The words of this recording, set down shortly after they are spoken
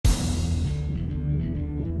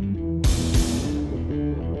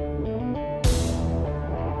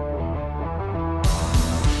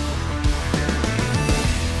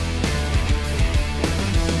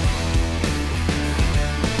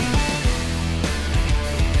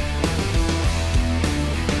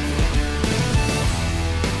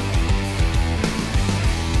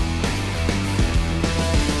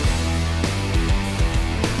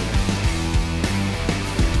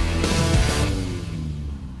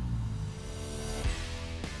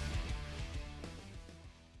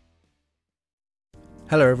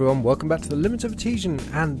Hello everyone, welcome back to the Limits of Adhesion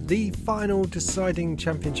and the final deciding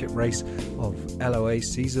championship race of LOA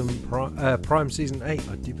season Prime Season 8.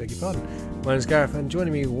 I do beg your pardon. My name is Gareth and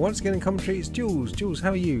joining me once again in commentary is Jools. Jools, how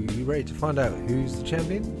are you? Are you ready to find out who's the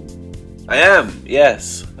champion? I am,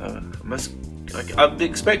 yes. I'm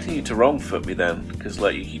expecting you to wrong foot me then, because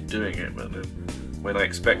you keep doing it, but then when I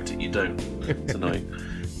expect it you don't. It's annoying.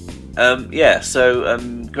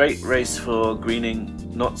 Great race for Greening.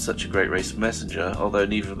 Not such a great race for Messenger, although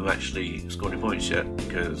neither of them actually scored any points yet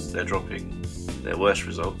because they're dropping their worst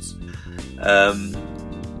results.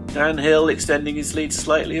 Dan Hill extending his lead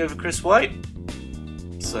slightly over Chris Wight.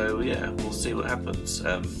 So yeah, we'll see what happens.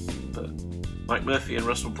 But Mike Murphy and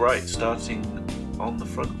Russell Bright starting on the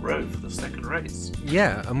front row for the second race.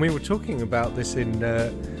 Yeah, and we were talking about this in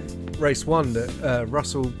race 1 that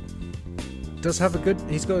Russell does have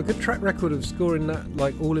he's got a good track record of scoring that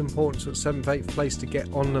all important sort of 7th, 8th place to get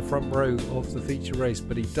on the front row of the feature race,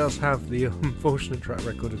 but he does have the unfortunate track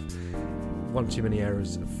record of one too many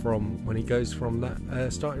errors from when he goes from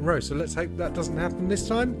that starting row. So let's hope that doesn't happen this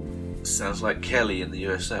time. Sounds like Kelly in the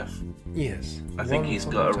USF. Yes. I think he's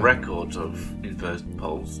got a record of inverted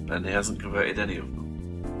poles and he hasn't converted any of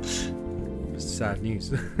them. Sad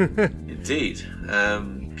news. Indeed.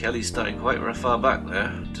 Kelly's starting quite far back there,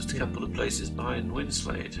 just a couple of places behind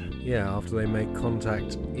Winslade. Yeah, after they made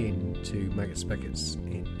contact into Maggot Speckets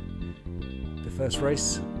in the first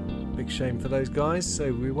race. Big shame for those guys,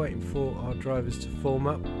 so we're waiting for our drivers to form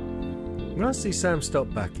up. Nice to see Sam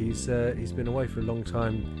stop back. He's been away for a long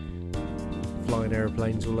time, flying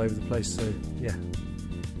aeroplanes all over the place, so yeah.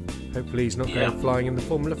 Hopefully he's not going flying in the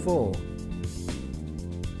Formula 4.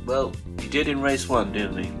 Well, he did in race 1,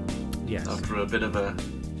 didn't he? Yes. After a bit of a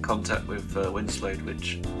contact with Winslade,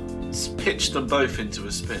 which pitched them both into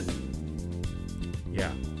a spin.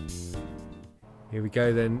 Yeah. Here we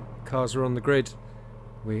go then. Cars are on the grid.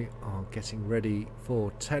 We are getting ready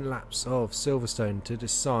for 10 laps of Silverstone to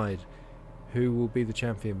decide who will be the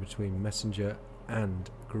champion between Messenger and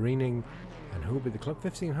Greening, and who will be the Club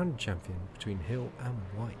 1500 champion between Hill and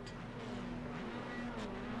Wight.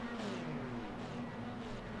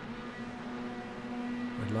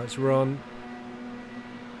 Red lights are on.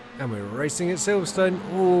 And we're racing at Silverstone.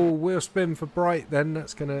 Oh, wheel spin for Bright then.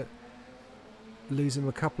 That's going to lose him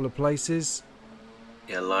a couple of places.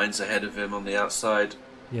 Yeah, lines ahead of him on the outside.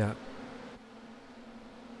 Yeah.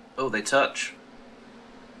 Oh, they touch.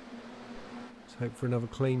 Let's hope for another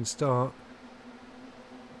clean start.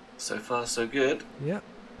 So far, so good. Yeah.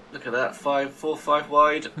 Look at that, 4-5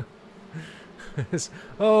 wide.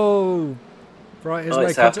 Oh, Bright has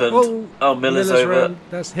it's happened. Oh, Miller's over. Round.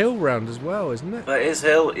 That's Hill round as well, isn't it? That is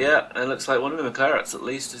Hill, yeah. And it looks like one of the McLarens at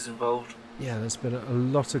least is involved. Yeah, there's been a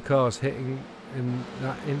lot of cars hitting in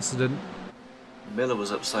that incident. Miller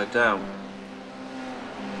was upside down.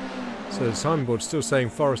 So the signboard's still saying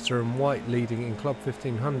Forrester and Wight leading in Club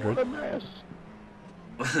 1500. What a mess.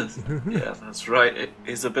 Yeah, that's right. It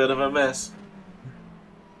is a bit of a mess.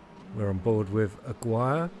 We're on board with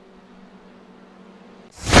Aguirre.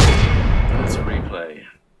 That's a replay.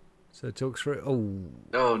 So talk through.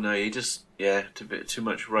 Oh no, he just a bit too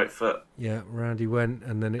much right foot. Yeah, round he went,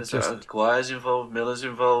 and then it just. Aguirre's involved, Miller's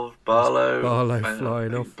involved, Barlow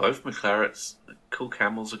flying off. Both McLarens. Cool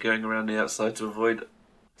camels are going around the outside to avoid.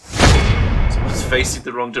 Someone's facing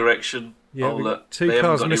the wrong direction. Yeah, look, two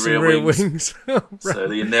cars missing rear wings. So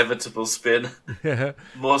the inevitable spin. Yeah.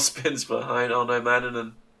 More spins behind. Oh no,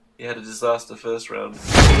 Mannanen. He had a disaster first round.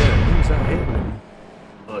 Yeah, who's that hitting him?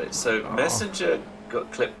 Right, so Messenger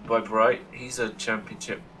got clipped by Bright. He's a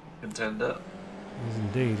championship contender. He's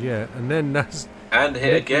indeed, yeah. And then that's... And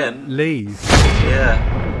hit again. Leave.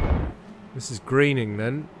 Yeah. This is Greening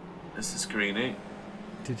then. This is Greening.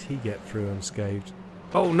 Did he get through unscathed?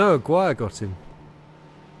 Oh no, Aguirre got him.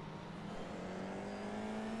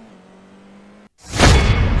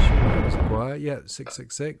 Aguirre, yeah,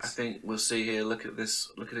 666. I think we'll see here. Look at this.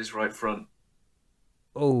 Look at his right front.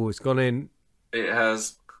 Oh, it's gone in. It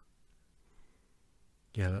has.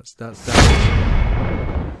 Yeah, that's damage.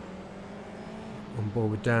 On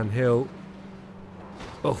board with Dan Hill.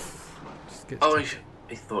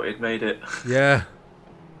 He thought he'd made it. Yeah.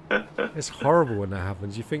 It's horrible when that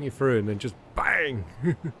happens. You think you're through and then just bang.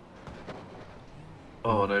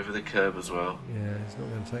 Oh, and over the curb as well. Yeah, he's not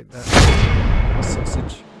going to take that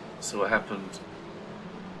sausage. So what happened?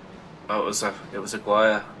 Oh, it was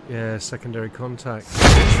Aguirre. Yeah, secondary contact.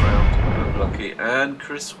 Pitch round, unlucky, and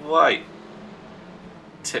Chris Wight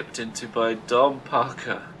tipped into by Dom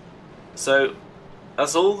Parker. So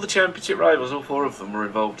that's all the championship rivals. All 4 of them were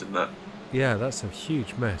involved in that. Yeah, that's a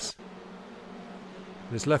huge mess.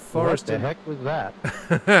 There's left Forrester. What the heck was that?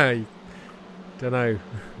 Don't know.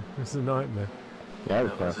 It's a nightmare. Yeah,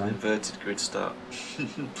 That was an inverted grid start.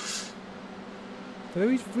 But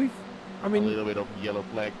I a mean, little bit of yellow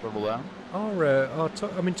flag trouble down.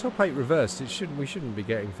 top 8 reversed. We shouldn't be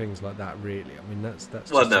getting things like that, really. I mean, that's. Well,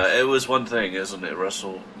 just no, it was one thing, isn't it?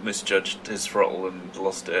 Russell misjudged his throttle and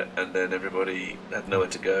lost it, and then everybody had nowhere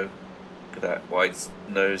to go. Look at that. White's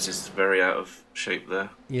nose is very out of shape there.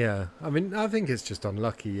 Yeah, I mean, I think it's just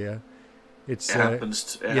unlucky. Yeah, It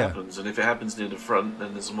happens. It happens, and if it happens near the front,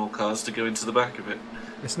 then there's more cars to go into the back of it.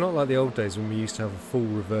 It's not like the old days when we used to have a full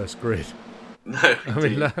reverse grid. No, I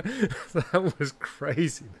mean, that was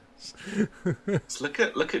craziness. Let's look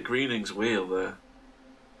at Greening's wheel there.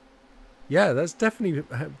 Yeah, that's definitely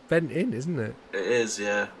bent in, isn't it? It is,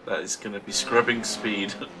 yeah. That is going to be scrubbing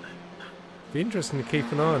speed. Be interesting to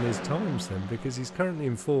keep an eye on his times then, because he's currently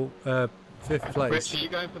in 5th place. Rich, are you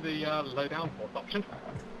going for the low downforce option?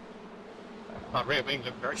 That rear wing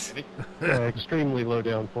looked very silly. Yeah, extremely low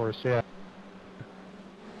downforce, yeah.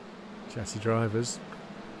 Chassis drivers.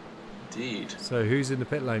 Indeed. So who's in the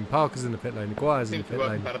pit lane? Parker's in the pit lane. Maguire's in the Seems to pit work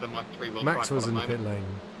lane. better than my 3-wheel Maxwell's in the drive pit lane.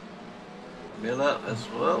 Miller as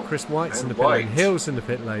well. Chris White's in And the pit Wight. lane. Hill's in the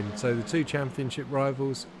pit lane. So the 2 championship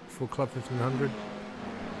rivals for Club 1500.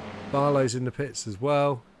 Barlow's in the pits as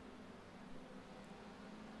well.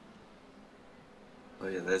 Oh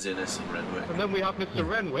yeah, there's Innes and Renwick. And then we have Mr.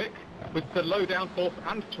 Renwick with the low downforce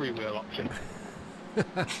and 3-wheel option.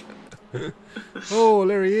 Oh,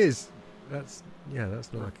 there he is. That's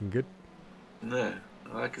not looking good. No,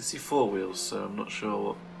 I can see 4 wheels, so I'm not sure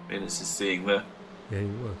what Innes is seeing there. Yeah,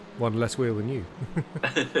 well, one less wheel than you.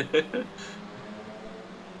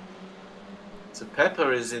 So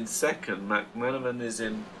Pepper is in 2nd, McManaman is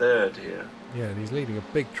in 3rd here. Yeah, and he's leading a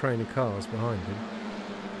big train of cars behind him.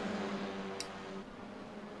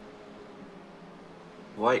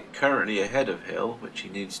 White currently ahead of Hill, which he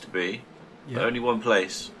needs to be, but Yeah. only 1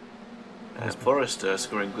 place. And Yes. Forrester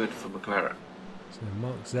scoring good for McLaren. So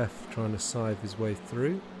Mark Zeff trying to scythe his way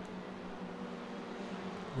through.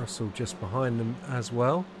 Russell just behind them as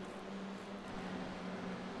well.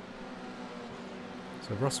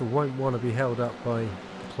 So Russell won't want to be held up by the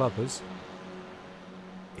clubbers.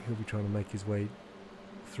 He'll be trying to make his way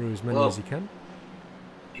through as many as he can.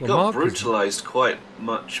 He Well, got Mark is- brutalised quite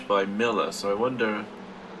much by Miller, so I wonder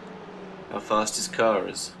how fast his car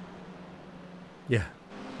is. Yeah.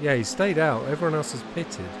 Yeah, he stayed out. Everyone else has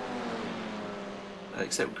pitted.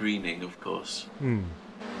 Except Greening, of course. Hmm.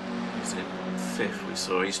 He's in 5th, we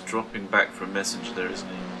saw. He's dropping back from Messenger there, isn't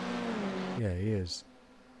he? Yeah, he is.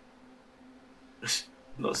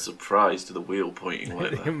 Not surprised at the wheel pointing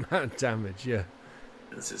like The that. amount of damage, yeah.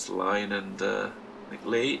 There's this line and Nick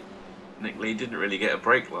Lee. Nick Lee didn't really get a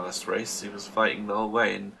break last race. He was fighting the whole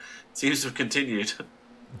way and seems to have continued.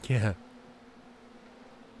 Yeah.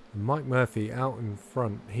 Mike Murphy out in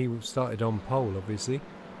front. He started on pole, obviously.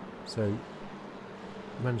 So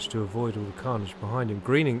managed to avoid all the carnage behind him.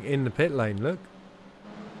 Greening in the pit lane, look.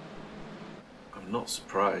 I'm not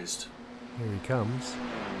surprised. Here he comes.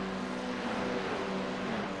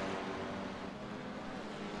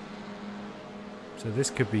 So this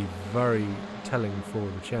could be very telling for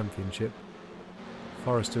the championship.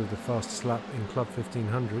 Forrester with the fastest lap in Club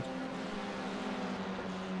 1500.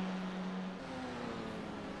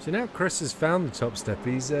 So now Chris has found the top step.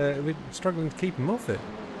 He's we're struggling to keep him off it.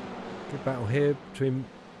 Good battle here between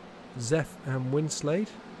Zeff and Winslade.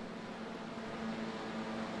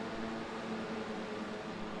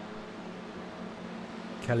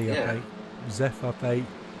 Kelly up Yeah. 8, Zeff up 8,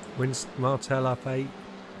 Martel up 8.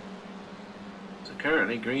 So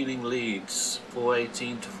currently Greening leads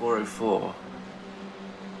 418 to 404.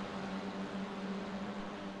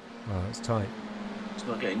 Wow, it's tight. He's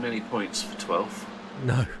not getting many points for 12th.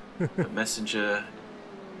 No. But Messenger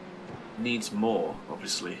needs more,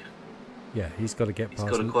 obviously. Yeah, he's got to get He's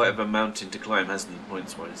past. got quite a mountain to climb, hasn't he,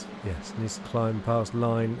 points-wise? Yes, needs to climb past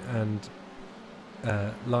Line and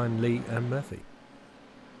Lee and Murphy.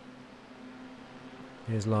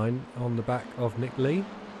 Here's Line on the back of Nick Lee.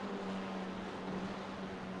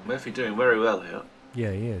 Murphy doing very well here.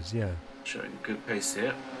 Yeah, he is, yeah. Showing good pace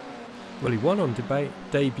here. Well, he won on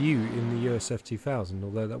debut in the USF 2000,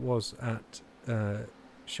 although that was at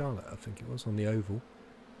Charlotte, I think it was, on the Oval.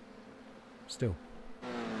 Still.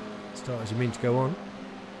 Start as you mean to go on.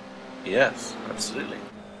 Yes, absolutely.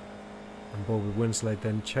 On board with Winslade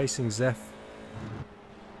then chasing Zeff.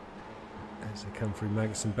 As they come through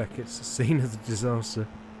Magnussen Beckett's the scene of the disaster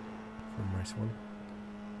from race 1.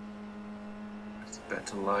 It's a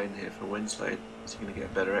better line here for Winslade. Is he going to get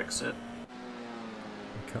a better exit?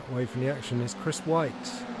 Cut away from the action is Chris White,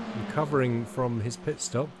 recovering from his pit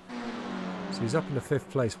stop. So he's up in the 5th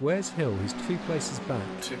place. Where's Hill? He's 2 places back.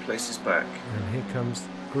 2 places back. And here comes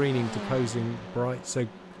Greening deposing Bright. So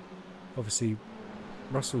obviously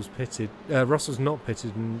Russell's pitted. Russell's not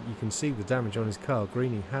pitted, and you can see the damage on his car.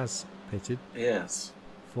 Greening has pitted. Yes.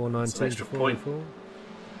 4.19 to 4.4.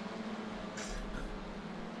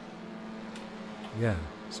 Yeah.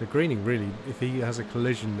 So Greening really, if he has a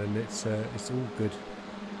collision, then it's all good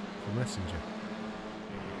for Messenger.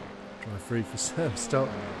 Drive through for Sam. Stop.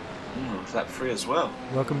 Flat free as well.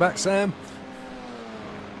 Welcome back, Sam.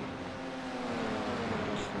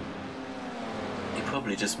 He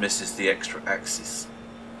probably just misses the extra axis.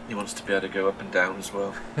 He wants to be able to go up and down as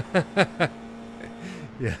well.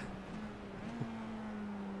 Yeah.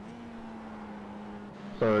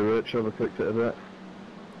 Sorry, Rich, overcooked it a bit.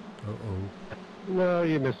 Uh-oh. No,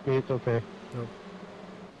 you missed me, it's okay.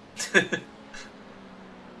 Oh.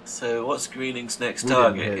 So what's Greening's next We didn't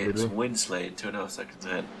target? hit, It's did we? Winslade, 2.5 seconds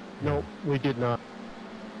ahead. No, we did not.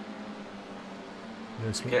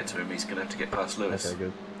 No, To get to him, he's going to have to get past Lewis. Okay,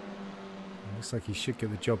 good. Looks like he should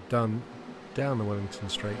get the job done down the Wellington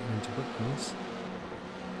Straight and into Brooklands.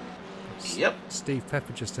 Yep. Steve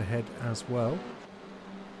Pepper just ahead as well.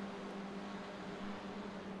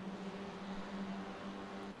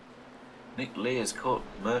 Nick Lee has caught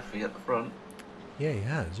Murphy at the front. Yeah, he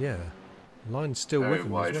has, yeah. Line's still Very with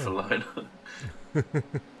him wide as for well. line.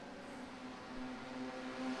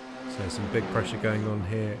 So some big pressure going on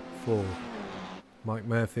here for Mike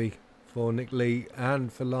Murphy, for Nick Lee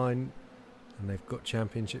and for Line. And they've got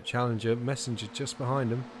Championship Challenger Messenger just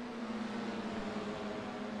behind them.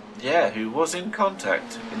 Yeah, who was in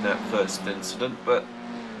contact in that first incident, but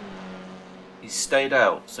he stayed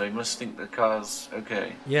out, so he must think the car's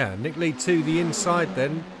okay. Yeah, Nick Lee to the inside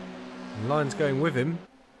then. And Line's going with him.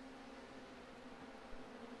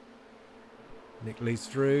 Nick Lee's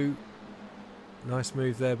through. Nice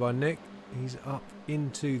move there by Nick. He's up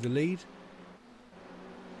into the lead.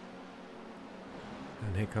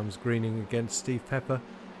 And here comes Greening against Steve Pepper.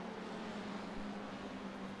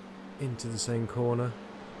 Into the same corner.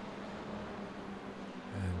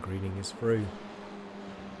 And Greening is through.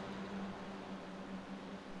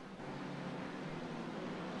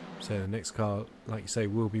 So the next car, like you say,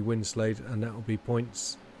 will be Winslade, and that will be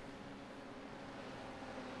points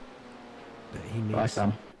that he needs. Bye,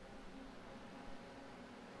 Sam.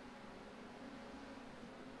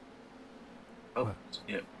 Oh, What?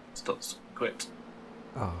 yeah, stops, quit.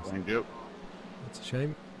 Oh, Thank you. that's a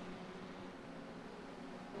shame.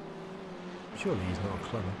 Surely he's not a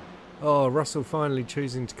clubber. Oh, Russell finally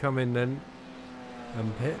choosing to come in then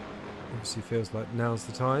and pit. Obviously feels like now's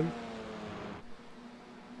the time.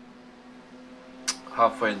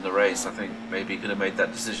 Halfway in the race, I think maybe he could have made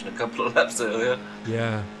that decision a couple of laps earlier.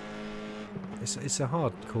 Yeah. It's a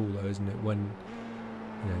hard call though, isn't it, when,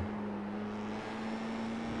 you know,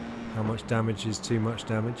 how much damage is too much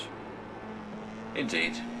damage.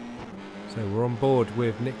 Indeed. So we're on board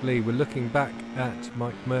with Nick Lee. We're looking back at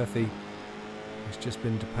Mike Murphy, who's just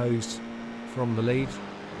been deposed from the lead.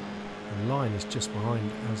 And Line is just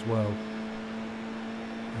behind as well,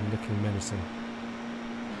 and looking menacing.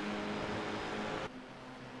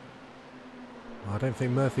 I don't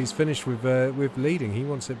think Murphy's finished with leading. He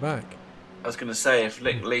wants it back. I was going to say, if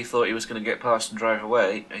Nick Lee thought he was going to get past and drive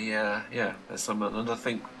away, yeah, there's another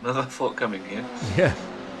thought coming here. Yeah.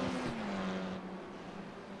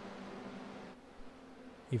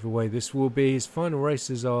 Either way, this will be his final race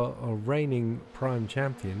as our reigning prime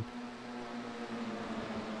champion.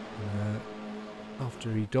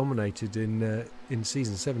 After he dominated in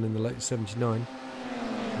season 7 in the late '79,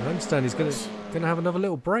 I understand he's going to have another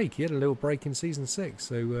little break. He had a little break in season 6,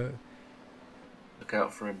 so Look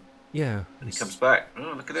out for him. yeah. And he comes back.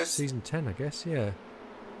 Oh, look at this. Season 10, I guess. Yeah.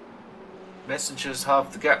 Messenger's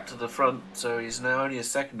half the gap to the front, so he's now only a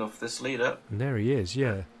second off this leader. And there he is.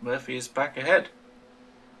 Yeah. Murphy is back ahead.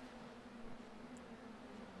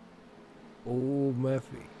 Oh,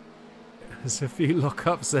 Murphy. There's a few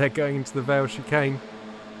lockups there going into the Vale chicane.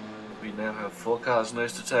 We now have 4 cars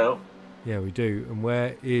nose to tail. Yeah, we do. And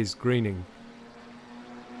where is Greening?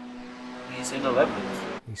 He's in 11th.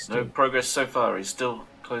 He's No still, progress so far. He's still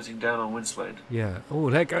closing down on Winslade. yeah. Oh,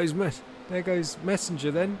 there goes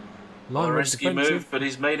Messenger then. Not a Line risky defensive. move, but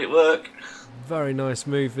he's made it work. Very nice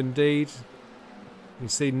move indeed. You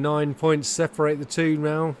see 9 points separate the two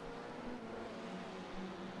now.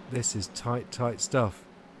 This is tight stuff.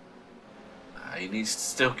 He needs to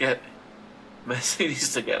still get... Messi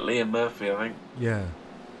needs to get Liam Murphy, I think. Yeah.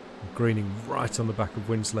 Greening right on the back of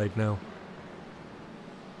Winslade now,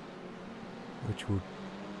 which will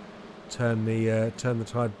turn the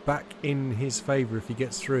tide back in his favour if he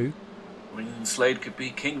gets through. Winslade could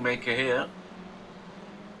be kingmaker here.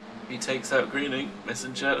 he takes out Greening,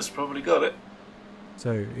 Messenger has probably got it.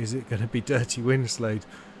 So is it going to be Dirty Winslade,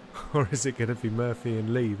 or is it going to be Murphy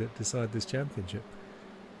and Lee that decide this championship?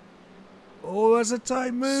 Oh, that's a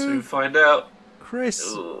tight move. Soon find out. Chris,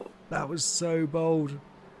 Ooh. that was so bold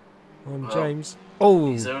on Well, James.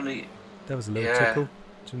 Oh, He's only... that was a little yeah. tickle.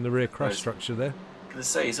 It's in the rear crash Nice. structure there. I'm going to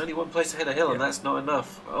say, he's only one place ahead of Hill, and that's not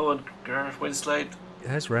enough. Oh, and Gareth Winslade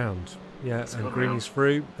That's round. Yeah, It's and gone Greening's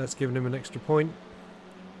through. That's given him an extra point.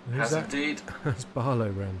 Who's has that? indeed. That's Barlow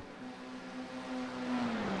ran.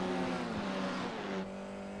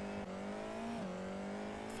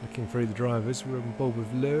 Flicking through the drivers, we're on board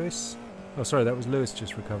with Lewis. Oh, sorry, that was Lewis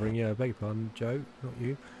just recovering. Yeah, I beg your pardon, Joe, not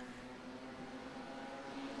you.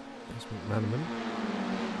 That's McManaman.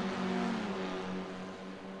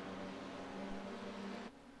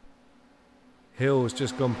 Hill has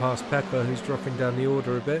just gone past Pepper, who's dropping down the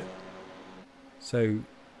order a bit. So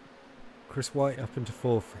Chris Wight up into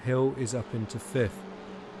 4th, Hill is up into 5th.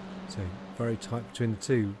 So very tight between the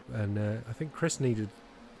two, and I think Chris needed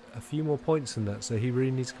a few more points than that, so he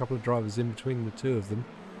really needs a couple of drivers in between the two of them.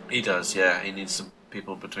 He does, yeah. He needs some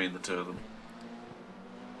people between the two of them.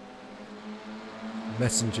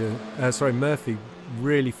 Murphy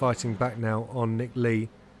really fighting back now on Nick Lee.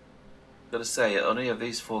 Gotta say, any of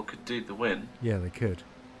these four could do the win. Yeah, they could.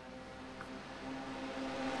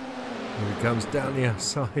 Here he comes down the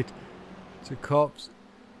outside to Cops.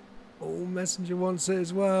 Oh, Messenger wants it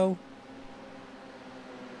as well.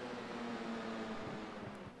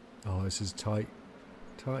 Oh, this is tight.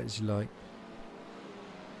 Tight as you like.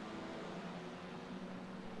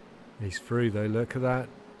 He's through though, look at that.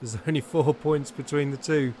 There's only 4 points between the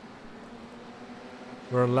two.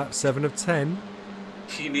 We're on lap 7 of 10.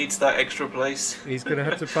 He needs that extra place. He's going to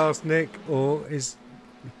have to pass Nick, or is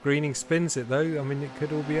Greening spins it though. I mean, it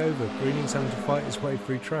could all be over. Greening's having to fight his way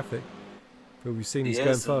through traffic. But we've seen he's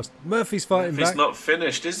going fast. Murphy's fighting back. He's not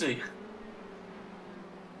finished, is he?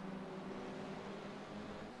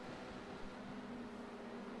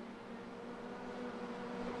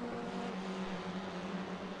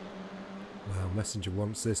 Wow, Messenger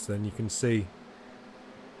wants this then, you can see.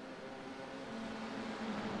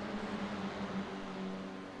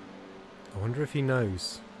 I wonder if he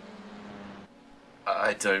knows.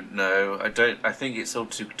 I don't know. I think it's all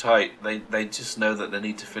too tight. They just know that they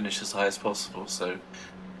need to finish as high as possible, so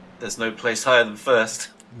there's no place higher than first.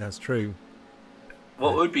 That's true.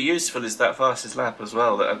 What would be useful is that fastest lap as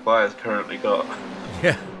well that Aguirre's currently got.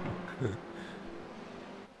 Yeah.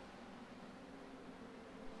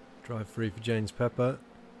 Drive free for James Pepper.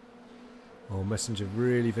 Oh, Messenger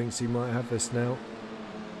really thinks he might have this now.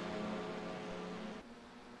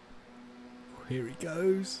 Here he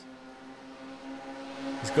goes.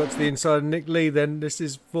 He's got to the inside of Nick Lee then. This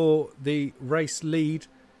is for the race lead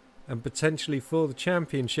and potentially for the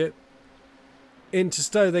championship. Into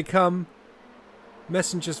Stowe they come.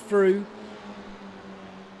 Messenger's through.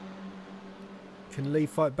 Can Lee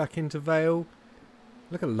fight back into Vale?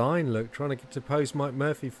 Look at Line, look, trying to get to post Mike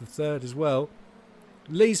Murphy for 3rd as well.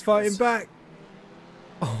 Lee's fighting back.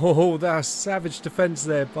 Oh, that's savage defence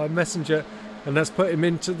there by Messenger. And that's put him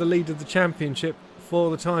into the lead of the championship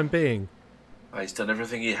for the time being. He's done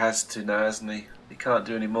everything he has to now, hasn't he? He can't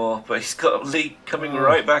do any more, but he's got Lee coming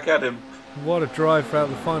right back at him. What a drive throughout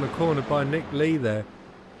the final corner by Nick Lee there.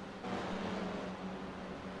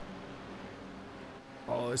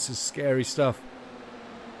 Oh, this is scary stuff.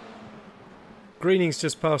 Greening's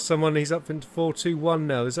just passed someone. He's up into 4-2-1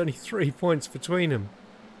 now. There's only 3 points between them.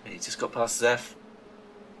 He just got past Zeph.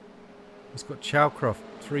 He's got Chowcroft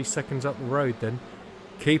 3 seconds up the road then.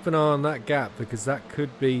 Keep an eye on that gap because that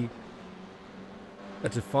could be a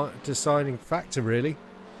deciding factor really.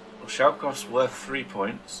 Well, Shalkoff's worth 3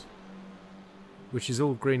 points. Which is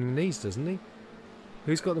all Greening needs, doesn't he?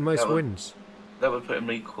 Who's got the most wins? That would put him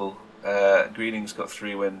equal. Greening's got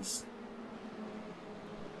 3 wins.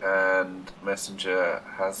 And Messenger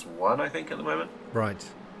has 1, I think, at the moment. Right.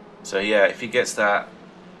 So yeah, if he gets that,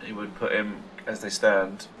 it would put him, as they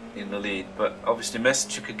stand, in the lead. But obviously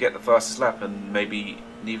Messenger could get the fastest lap and maybe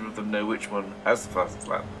neither of them know which one has the fastest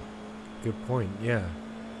lap. Good point, yeah.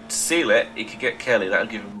 To seal it, he could get Kelly. That would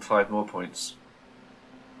give him 5 more points.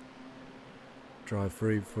 Drive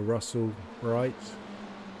through for Russell, right.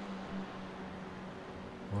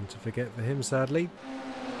 One to forget for him, sadly.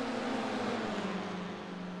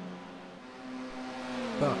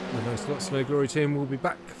 But the No Slots No Glory team will be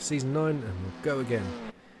back for season 9 and we'll go again.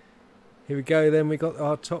 Here we go then, we got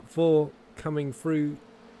our top 4 coming through.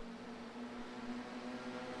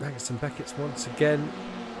 Langston Beckett's once again.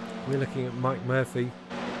 We're looking at Mike Murphy.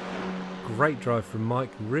 Great drive from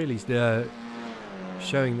Mike, really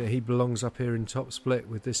showing that he belongs up here in top split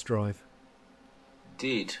with this drive.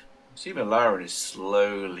 Indeed. Stephen Laren is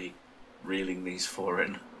slowly reeling these four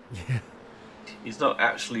in. Yeah. He's not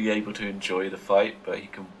actually able to enjoy the fight, but he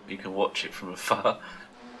can watch it from afar.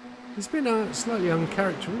 He's been slightly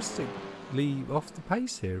uncharacteristically off the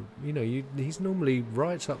pace here. You know, he's normally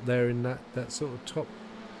right up there in that sort of top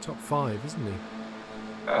five, isn't he?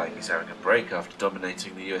 He's having a break after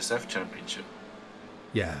dominating the USF Championship.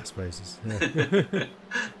 Yeah, I suppose. Yeah.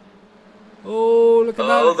 Oh, look at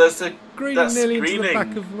that! Oh, that's Greening nearly into the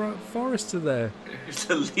back of Forrester there. Who's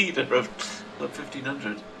the leader of the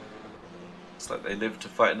 1500? It's like they live to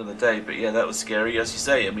fight another day. But yeah, that was scary, as you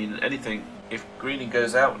say. I mean, anything. If Greening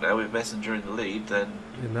goes out now with Messenger in the lead, then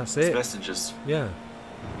and that's it's it. Messenger's. Yeah.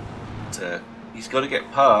 But, he's got to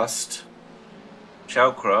get past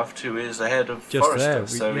Chalcraft, who is ahead of Just Forrester. there,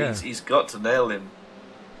 So yeah. he's got to nail him.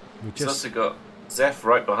 He's also got Zeph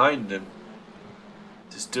right behind him.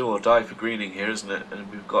 It's do or die for Greening here, isn't it?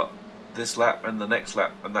 And we've got this lap and the next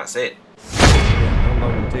lap, and that's it. Yeah,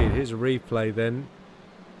 not long indeed. Here's a replay then.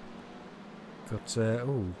 Got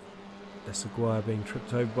Desiguire being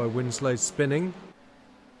tripped over by Winslow spinning.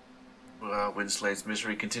 Well, Winslow's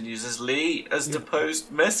misery continues as Lee has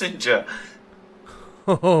deposed Messenger.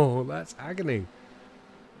 Oh, that's agony.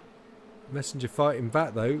 Messenger fighting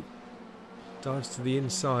back though. Dives to the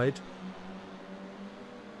inside.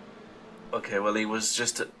 Okay, well, he was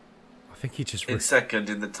just I think he just in second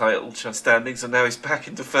in the title standings, and now he's back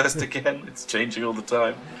into first again. It's changing all the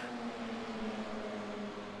time.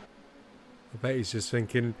 I bet he's just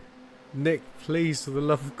thinking, Nick, please, for the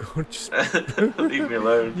love of God, just leave me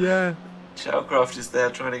alone. Yeah. Chalcraft is there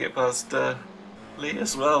trying to get past Lee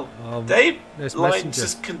as well. There's Dave Lyne's Messenger.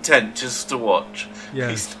 just content just to watch. Yeah.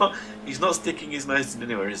 He's not sticking his nose in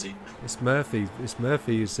anywhere, is he? It's Murphy. It's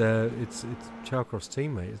Chalcroft's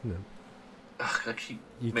teammate, isn't it? Ugh, I keep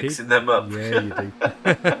You mixing them up. Yeah, you do.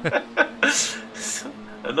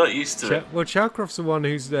 I'm not used to it. Well, Chalcroft's the one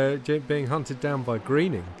who's being hunted down by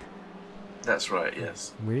Greening. That's right,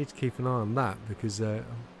 yes. We need to keep an eye on that because the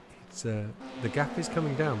gap is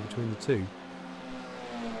coming down between the two.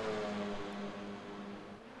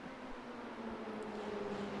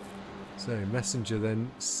 So Messenger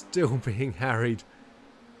then still being harried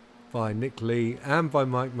by Nick Lee and by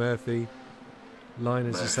Mike Murphy. Line,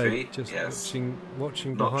 as you say, just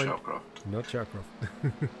watching not behind. Chalcraft. Not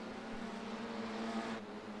Chalcraft.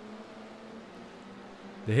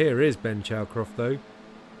 Here is Ben Chalcraft though.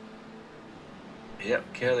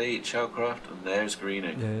 Yep, Kelly, Chalcraft, and there's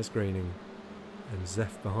Greening. Yeah, there's Greening. And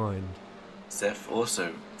Zeph behind. Zeph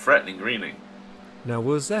also threatening Greening. Now,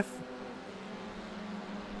 will Zeph...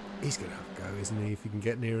 He's going to have a go, isn't he, if he can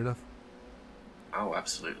get near enough? Oh,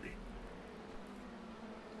 absolutely.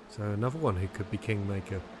 So another one who could be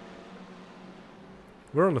Kingmaker.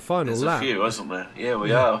 We're on the final lap. There's a few, isn't there? Yeah,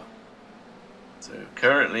 we are. So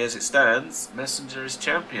currently, as it stands, Messenger is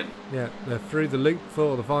champion. Yeah, they're through the loop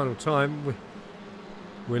for the final time.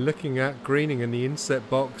 We're looking at Greening in the inset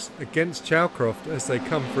box against Chalcraft as they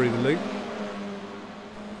come through the loop.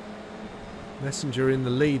 Messenger in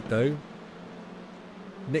the lead though.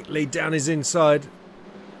 Nick Lee down his inside.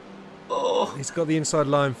 Oh, He's got the inside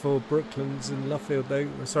line for Brooklands and Luffield though.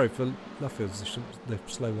 Sorry, for Luffield's the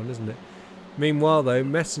slow one, isn't it? Meanwhile though,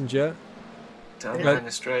 Messenger... down the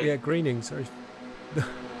line straight. Yeah, Greening, sorry.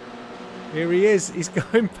 Here he is. He's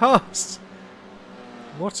going past.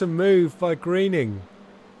 What a move by Greening.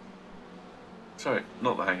 Sorry,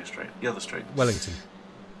 not the hanger straight. The other straight. Wellington.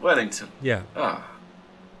 Wellington. Yeah. Ah.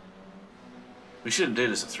 We shouldn't do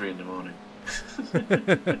this at 3 in the morning.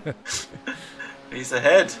 He's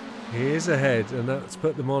ahead. He is ahead, and that's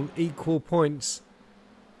put them on equal points.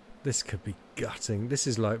 This could be gutting. This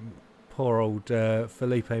is like poor old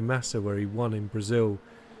Felipe Massa, where he won in Brazil,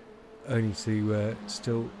 only to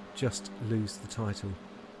still just lose the title.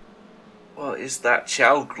 Well, is that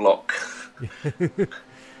Chalglock?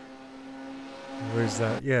 Or is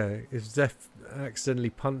that? Yeah, if Zeph accidentally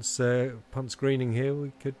punts Greening here,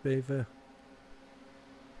 we could be the.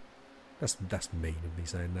 That's mean of me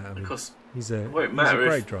saying that. I mean, Because he's it won't matter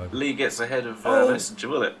great if driver. Lee gets ahead of Messenger,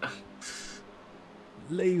 will it?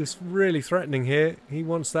 Lee was really threatening here. He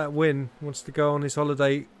wants that win. Wants to go on his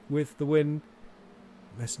holiday with the win.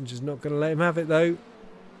 Messenger's not going to let him have it though.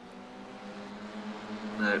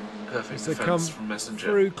 No, perfect As they defence come from Messenger.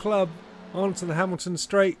 through club onto the Hamilton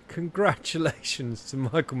straight. Congratulations to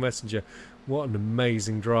Michael Messenger. What an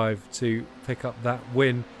amazing drive to pick up that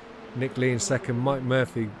win. Nick Lee in second, Mike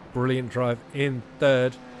Murphy, brilliant drive in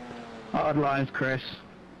third. Hard lines, Chris.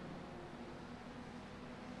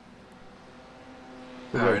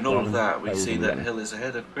 In all of that, we see that Hill is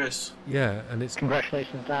ahead of Chris. Yeah, and it's...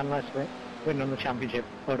 Congratulations, Dan. Nice win on the championship.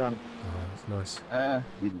 Well done. Oh, that's nice.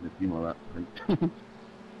 We did a few more laps, I think.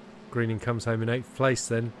 Greening comes home in 8th place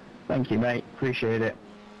then. Thank you, mate. Appreciate it.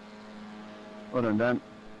 Well done, Dan.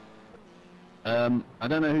 I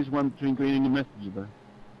don't know who's won between Greening and Messenger, though.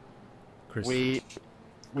 Chris. We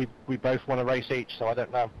both won a race each, so I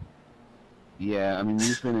don't know. Yeah, I mean,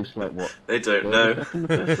 you finished like what? They don't know.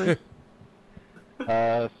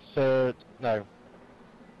 Third, no.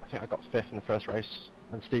 I think I got 5th in the first race,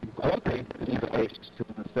 and Steve got 8th in the race.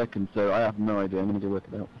 In the second, so I have no idea. I'm going to go work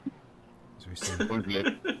it out. As we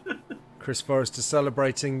see. Chris Forrester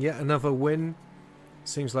celebrating yet another win.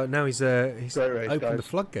 Seems like now he's race, opened guys. the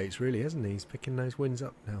floodgates, really, hasn't he? He's picking those wins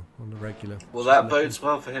up now on the regular. Well, that bodes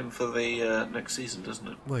well for him for the next season, doesn't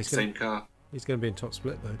it? Well, he's Same car. He's going to be in top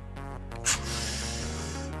split though.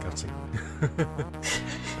 Gutting.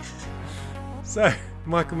 So,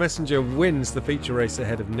 Michael Messenger wins the feature race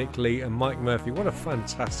ahead of Nick Lee and Mike Murphy. What a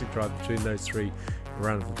fantastic drive between those three. A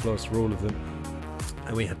round of applause for all of them.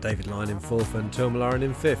 And we had David Lyon in 4th and Tourmalaren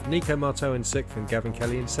in 5th, Nico Marteau in 6th and Gavin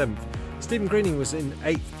Kelly in 7th. Stephen Greening was in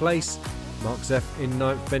 8th place, Mark Zeff in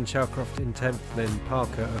 9th, Ben Chalcroft in 10th, then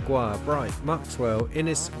Parker, Aguirre, Bright, Maxwell,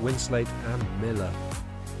 Innes, Winslade and Miller.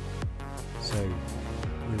 So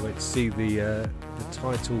we wait to see the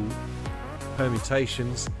title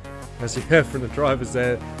permutations. As you heard from the drivers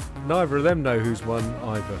there, neither of them know who's won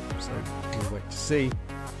either, so we'll wait to see.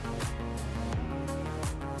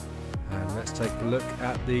 And let's take a look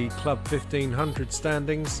at the Club 1500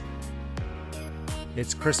 standings.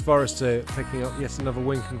 It's Chris Forrester picking up yet another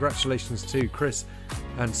win. Congratulations to Chris.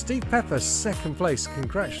 And Steve Pepper, 2nd place.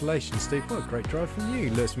 Congratulations, Steve. What a great drive from you.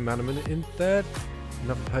 Lewis Manneman in 3rd.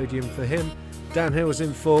 Another podium for him. Dan Hill was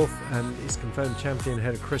in 4th and is confirmed champion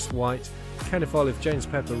ahead of Chris Wight. Kenneth Olive, James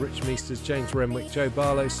Pepper, Rich Meesters, James Renwick, Joe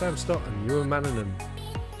Barlow, Sam Stott and Ewan Mannanen.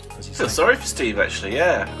 I feel sorry for Steve, actually,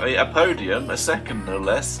 yeah. I mean, a podium, a 2nd no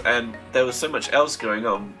less, and there was so much else going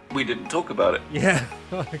on, we didn't talk about it. Yeah,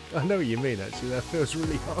 I know what you mean, actually. That feels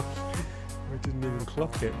really harsh. I didn't even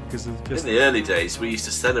clock it because of just... In the early days, we used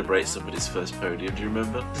to celebrate somebody's first podium, do you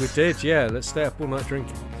remember? We did, yeah. Let's stay up all night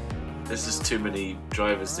drinking. There's just too many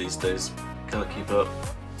drivers these days. Can't keep up.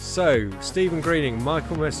 So, Stephen Greening,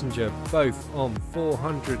 Michael Messenger, both on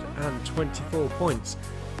 424 points.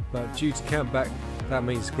 But due to countback, that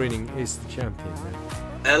means Greening is the champion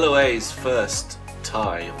then. LOA's first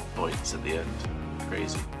tie on points at the end.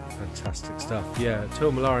 Crazy. Fantastic stuff. Yeah,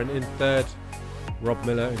 Tourmalaren in 3rd, Rob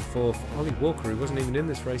Miller in 4th, Ollie Walker, who wasn't even in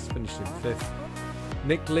this race, finished in 5th.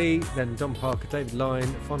 Nick Lee, then Don Parker, David Lyon,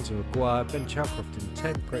 Afonso Aguirre, Ben Chalcroft in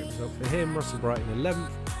 10th, great result for him, Russell Bright in 11th.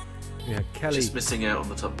 We had Kelly. Just missing out on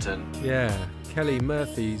the top 10. Yeah, Kelly,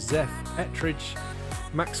 Murphy, Zeff, Ettridge,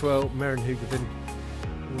 Maxwell, Merrin Hoogervin,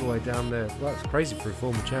 all the way down there. Well, that's crazy for a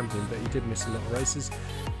former champion, but he did miss a lot of races.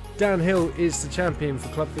 Dan Hill is the champion for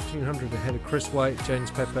Club 1500 ahead of Chris White, James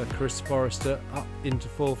Pepper, Chris Forrester up into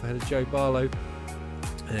 4th ahead of Joe Barlow.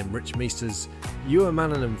 And then Rich Meesters, Ewan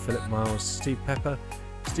Mannanen, Philip Miles, Steve Pepper,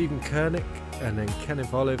 Stephen Kernick, and then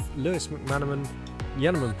Kenneth Olive, Lewis McManaman,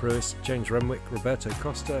 Yanneman Pruis, James Renwick, Roberto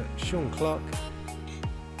Costa, Sean Clark,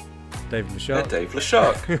 David Leshark, Dave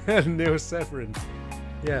Leshark, and Neil Severin.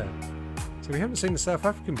 Yeah. So we haven't seen the South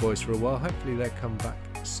African boys for a while. Hopefully they come back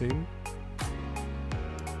soon.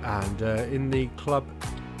 And in the club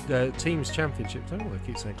teams championship, I don't know why I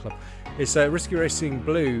keep saying club. It's Risky Racing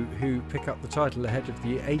Blue who pick up the title ahead of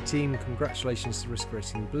the A team. Congratulations to Risky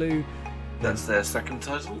Racing Blue. That's their 2nd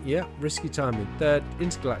title? Yeah, Risky Time in 3rd,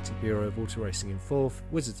 Intergalactic Bureau of Auto Racing in 4th,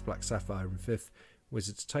 Wizards Black Sapphire in 5th,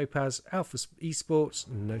 Wizards Topaz, Alpha Esports,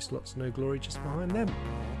 No Slots, No Glory just behind them.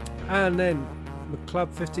 And then the Club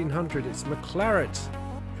 1500, it's McLaren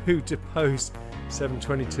who deposed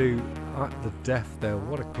 722 at the death there.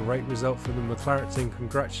 What a great result for the McLaren team.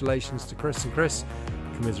 Congratulations to Chris and Chris.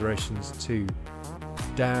 Commiserations to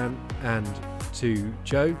Dan and to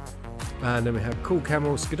Joe. And then we have Cool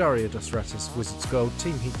Camel, Scuderia Dos Ratas, Wizards Gold,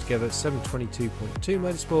 Team Heat Together, 722.2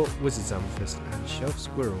 Motorsport, Wizards Amethyst and Shelf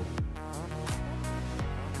Squirrel.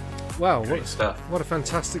 Wow, what a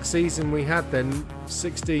fantastic season we had then.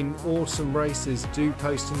 16 awesome races. Do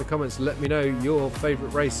post in the comments. Let me know your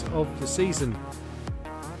favourite race of the season.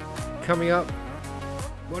 Coming up,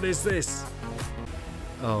 what is this?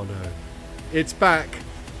 Oh no, it's back.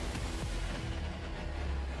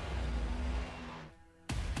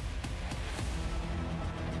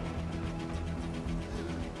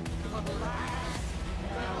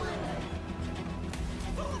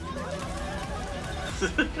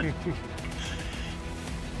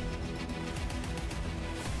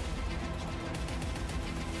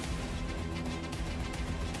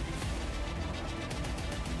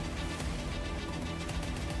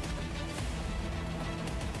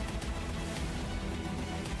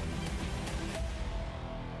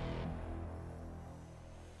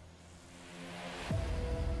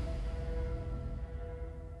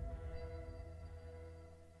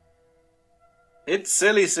 It's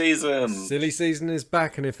silly season. Silly season is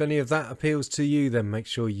back, and if any of that appeals to you, then make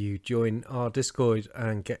sure you join our Discord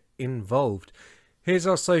and get involved. Here's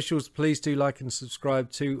our socials. Please do like and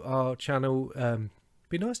subscribe to our channel.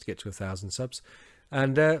 Be nice to get to 1,000 subs.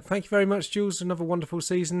 And thank you very much, Jools. Another wonderful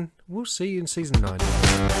season. We'll see you in season 9.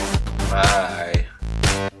 Bye.